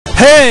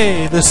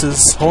Hey, this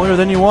is Holier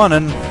Than You Want,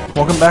 and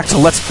welcome back to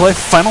Let's Play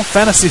Final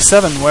Fantasy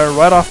VII, where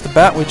right off the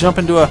bat we jump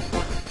into a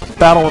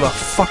battle with a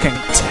fucking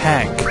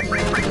tank.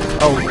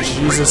 Oh,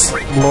 Jesus,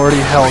 Lordy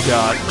Hell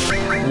God.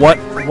 What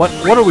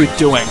are we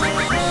doing?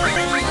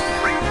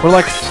 We're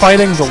like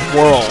fighting the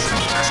world.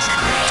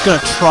 It's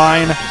gonna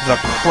trine the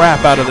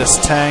crap out of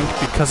this tank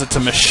because it's a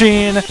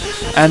machine,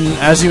 and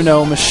as you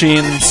know,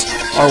 machines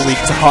are weak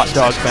to hot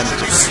dog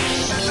vendors.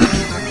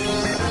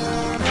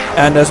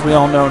 And as we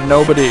all know,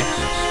 nobody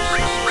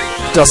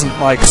doesn't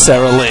like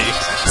Sarah Lee,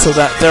 so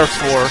that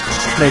therefore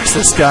makes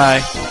this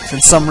guy,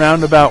 in some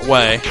roundabout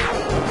way,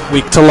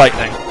 weak to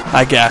lightning,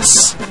 I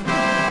guess.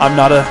 I'm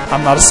not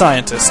a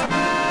scientist,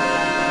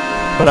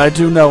 but I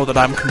do know that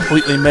I'm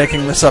completely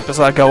making this up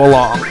as I go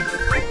along.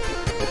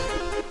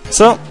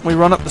 So, we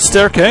run up the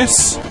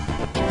staircase.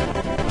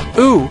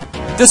 Ooh,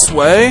 this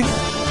way.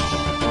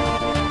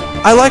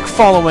 I like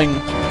following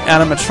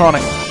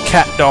animatronic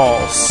cat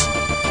dolls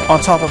on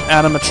top of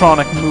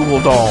animatronic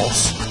Moogle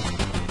dolls.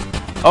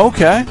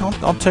 Okay,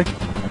 I'll take...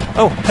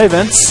 Oh, hey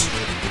Vince.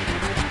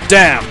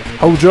 Damn,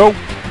 Hojo.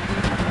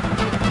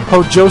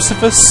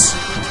 Hojosephus.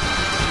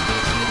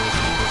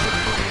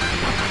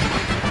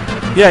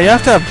 Yeah, you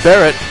have to have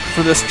Barrett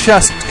for this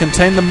chest to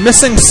contain the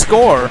missing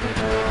score.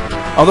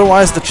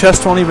 Otherwise, the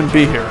chest won't even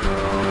be here.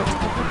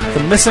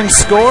 The missing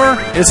score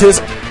is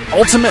his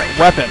ultimate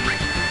weapon.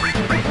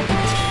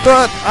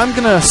 But I'm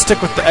gonna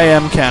stick with the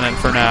AM cannon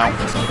for now.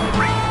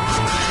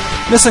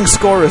 Missing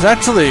score is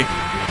actually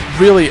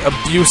really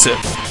abusive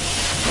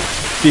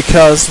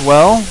because,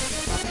 well,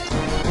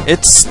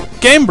 it's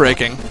game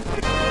breaking.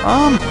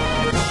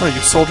 What are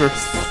you, soldier?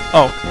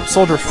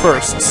 Soldier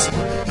firsts.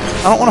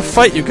 I don't want to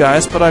fight you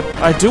guys, but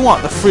I do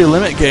want the free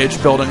limit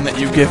gauge building that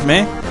you give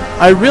me.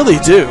 I really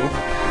do.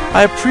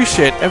 I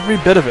appreciate every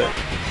bit of it.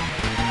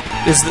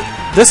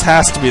 This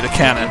has to be the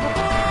cannon.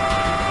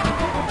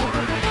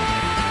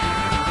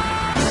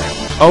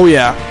 Oh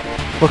yeah.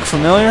 Look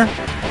familiar?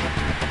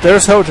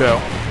 There's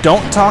Hojo.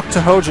 Don't talk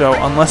to Hojo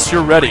unless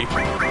you're ready.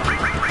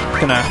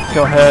 Gonna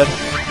go ahead.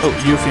 Oh,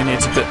 Yuffie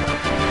needs a bit.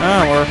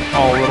 We're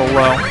all a little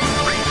low.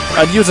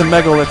 I'd use a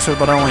Mega Elixir,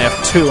 but I only have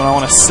 2, and I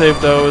want to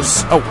save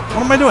those. Oh, what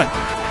am I doing?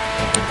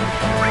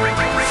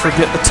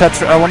 Forget the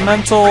Tetra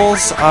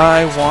Elementals.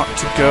 I want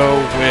to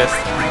go with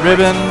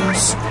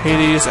Ribbons.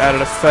 Hades added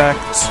effect.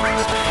 Is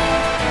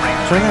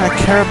there anything I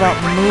care about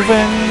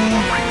moving?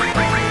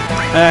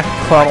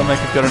 Cloud will make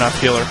a good enough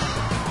healer.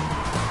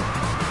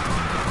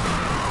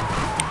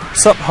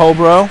 Sup,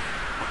 Hobro?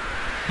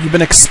 You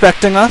been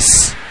expecting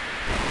us?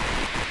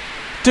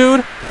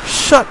 Dude,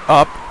 shut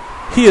up.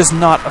 He is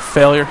not a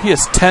failure. He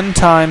is 10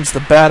 times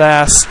the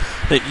badass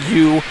that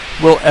you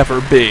will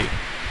ever be.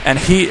 And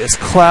he is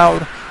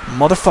Cloud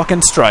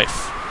motherfucking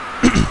Strife.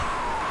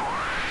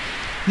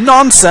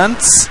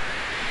 Nonsense!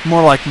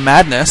 More like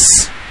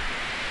madness,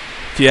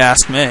 if you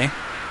ask me.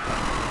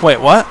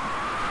 Wait, what?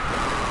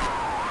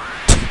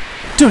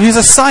 Dude, he's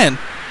a Scion.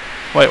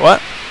 Wait,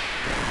 what?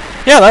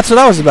 Yeah, that's what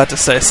I was about to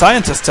say.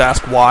 Scientists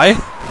ask why.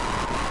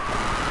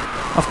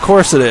 Of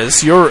course it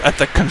is. You're at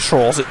the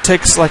controls. It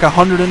takes like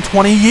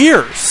 120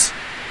 years.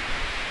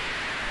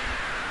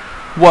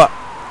 What?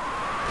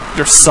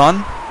 Your son?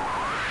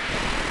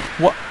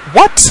 What?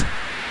 What?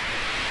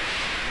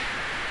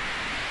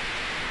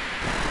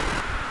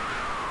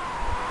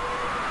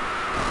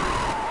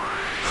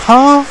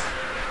 Huh?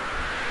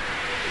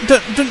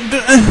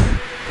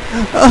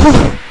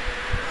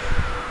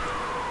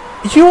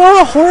 You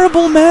are a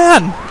horrible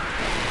man.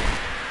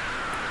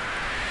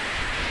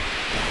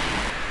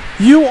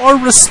 You are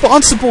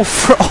responsible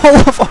for all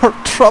of our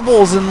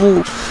troubles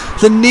and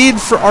the need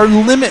for our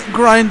limit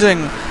grinding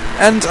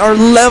and our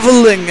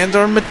leveling and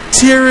our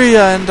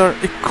materia and our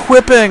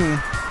equipping.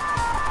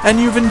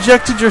 And you've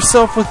injected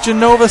yourself with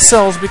Genova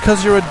cells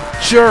because you're a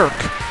jerk.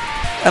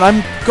 And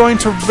I'm going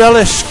to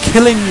relish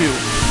killing you.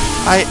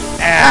 I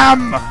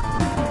am!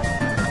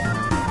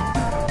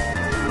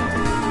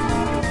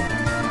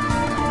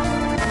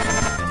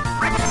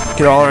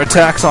 Get all our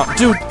attacks on.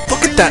 Dude,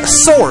 look at that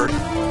sword!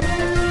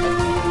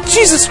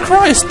 Jesus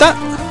Christ, that,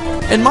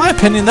 in my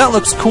opinion, that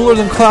looks cooler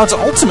than Cloud's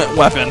ultimate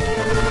weapon.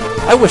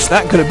 I wish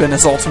that could have been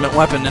his ultimate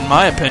weapon, in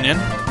my opinion.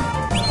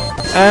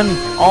 And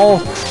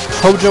all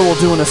Hojo will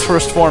do in his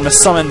first form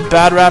is summon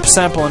Bad Rap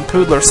Sample and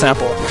Poodler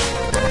Sample.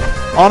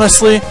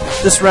 Honestly,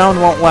 this round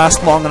won't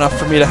last long enough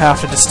for me to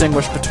have to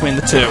distinguish between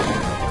the two.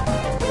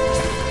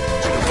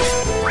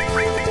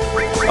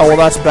 Oh, well,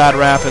 that's Bad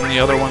Rap and the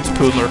other one's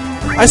Poodler.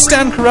 I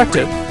stand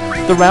corrected.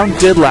 The round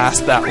did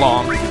last that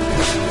long.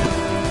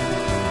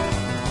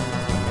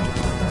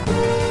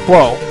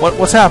 Whoa,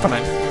 what's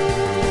happening?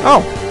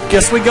 Oh,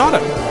 guess we got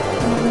him.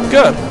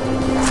 Good.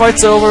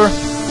 Fight's over.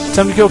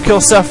 Time to go kill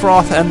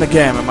Sephiroth, end the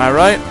game, am I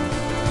right?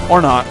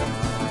 Or not?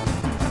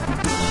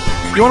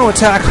 You want to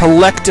attack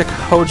Helectic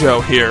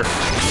Hojo here.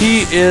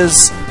 He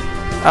is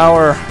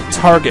our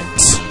target.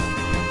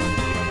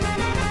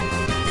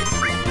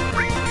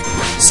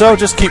 So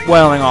just keep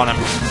wailing on him.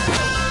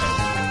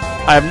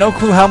 I have no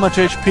clue how much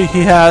HP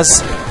he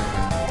has.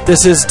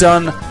 This is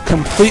done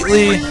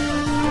completely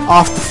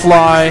off the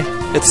fly.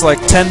 It's like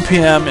 10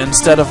 p.m.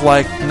 instead of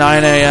like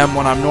 9 a.m.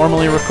 when I'm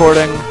normally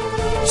recording.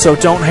 So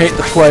don't hate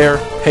the player,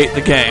 hate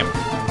the game.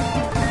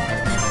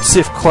 See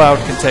if Cloud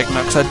can take me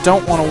out, because I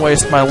don't want to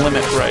waste my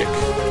limit break.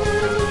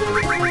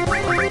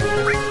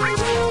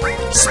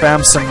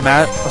 Spam some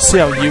let's see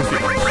how Yuffie...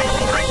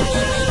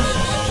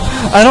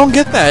 I don't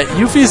get that.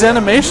 Yuffie's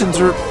animations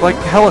are like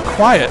hella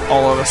quiet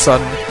all of a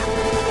sudden.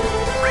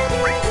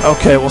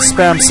 Okay, we'll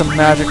spam some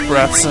magic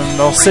breaths and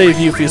I'll save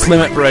Yuffie's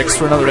limit breaks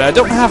for another day. I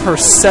don't have her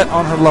set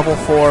on her level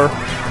 4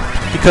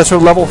 because her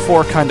level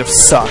 4 kind of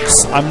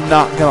sucks. I'm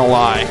not gonna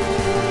lie.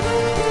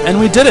 And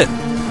we did it.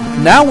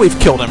 Now we've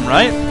killed him,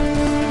 right?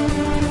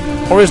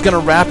 Or he's gonna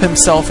wrap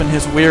himself in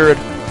his weird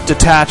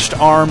detached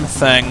arm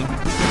thing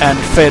and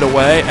fade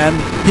away, and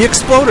he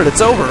exploded.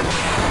 It's over.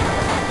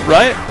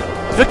 Right?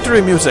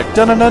 Victory music.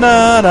 Da da da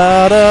da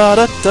da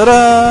da da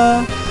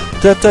da.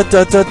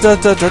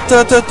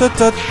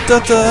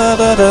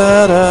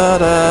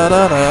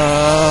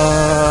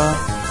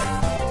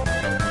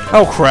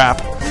 Oh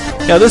crap.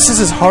 Yeah, this is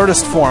his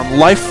hardest form.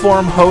 Life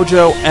form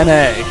Hojo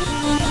NA.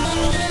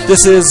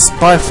 This is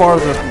by far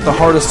the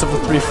hardest of the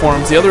 3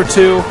 forms. The other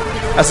 2,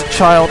 as a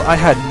child, I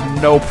had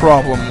no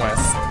problem with.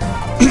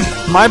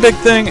 My big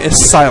thing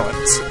is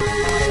silence.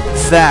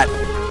 That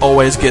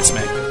always gets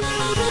me.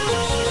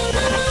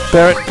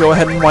 Barret, go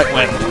ahead and White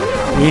Wind.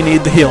 We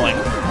need the healing.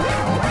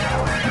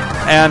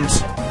 And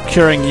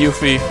curing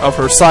Yuffie of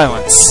her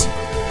silence.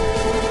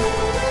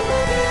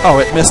 Oh,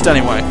 it missed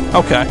anyway.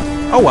 Okay.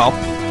 Oh well.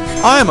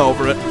 I'm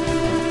over it.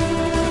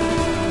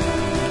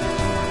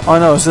 All I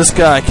know is this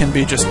guy can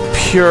be just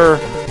pure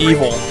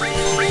evil.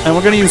 And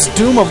we're going to use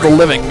Doom of the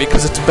Living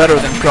because it's better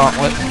than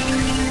Gauntlet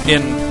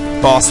in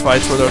boss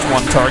fights where there's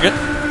one target.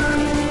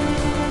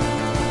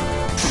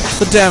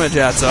 The damage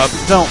adds up.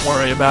 Don't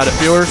worry about it,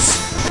 viewers.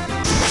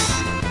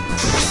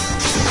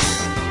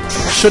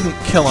 Shouldn't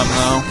kill him,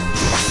 though.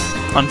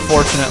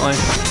 Unfortunately.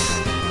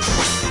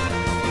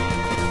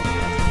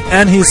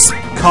 And he's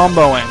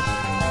comboing.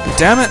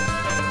 Damn it!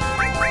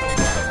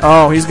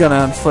 Oh, he's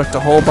gonna inflict a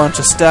whole bunch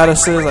of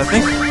statuses. I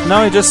think...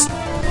 No, he just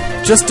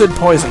did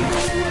poison.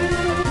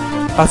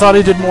 I thought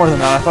he did more than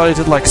that. I thought he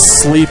did, like,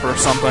 sleep or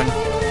something.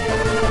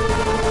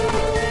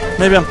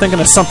 Maybe I'm thinking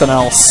of something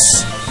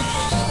else.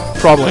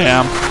 Probably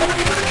am.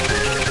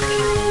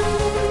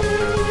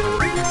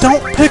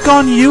 Don't pick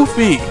on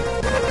Yuffie!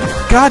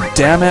 God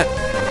damn it.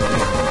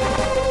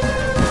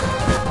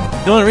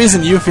 The only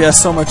reason Yuffie has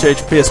so much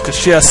HP is because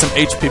she has some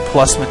HP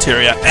plus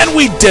materia. And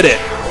we did it!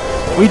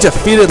 We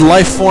defeated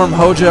Life Form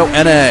Hojo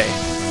NA.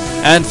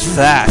 And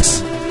that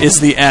is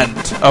the end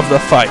of the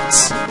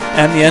fights.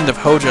 And the end of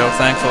Hojo,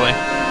 thankfully.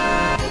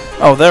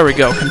 Oh, there we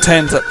go.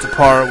 Contain's up to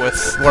par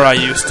with where I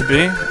used to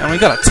be. And we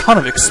got a ton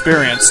of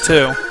experience,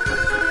 too.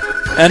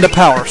 And a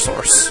power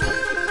source.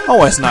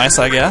 Always nice,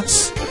 I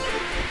guess.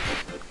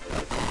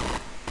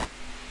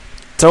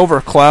 It's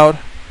over, Cloud.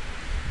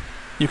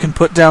 You can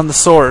put down the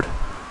sword.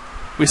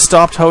 We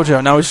stopped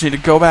Hojo. Now we just need to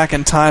go back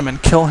in time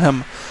and kill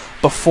him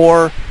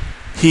before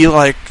he,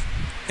 like,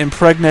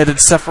 impregnated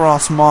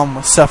Sephiroth's mom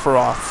with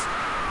Sephiroth.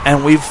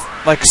 And we've,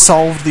 like,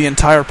 solved the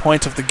entire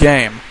point of the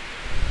game.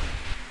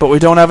 But we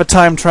don't have a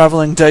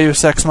time-traveling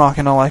Deus Ex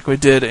Machina like we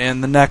did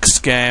in the next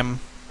game.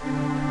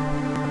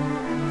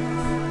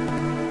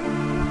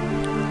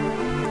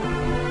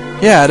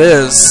 Yeah, it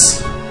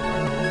is.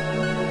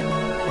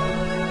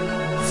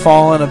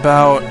 Fallen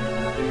about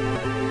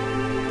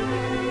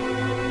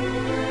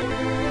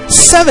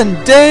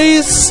 7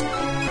 days.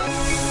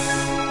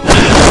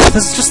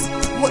 This is just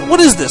what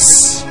is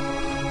this?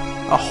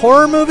 A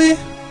horror movie?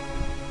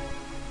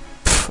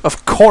 Pff,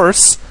 of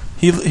course,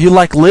 he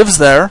like lives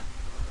there.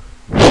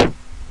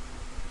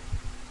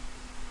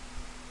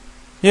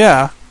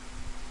 Yeah,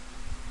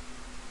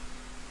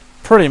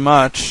 pretty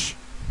much.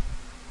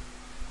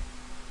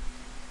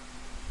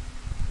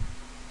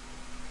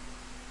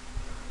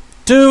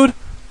 Dude.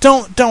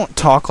 Don't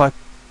talk like...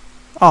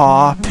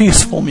 Aw,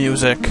 peaceful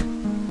music.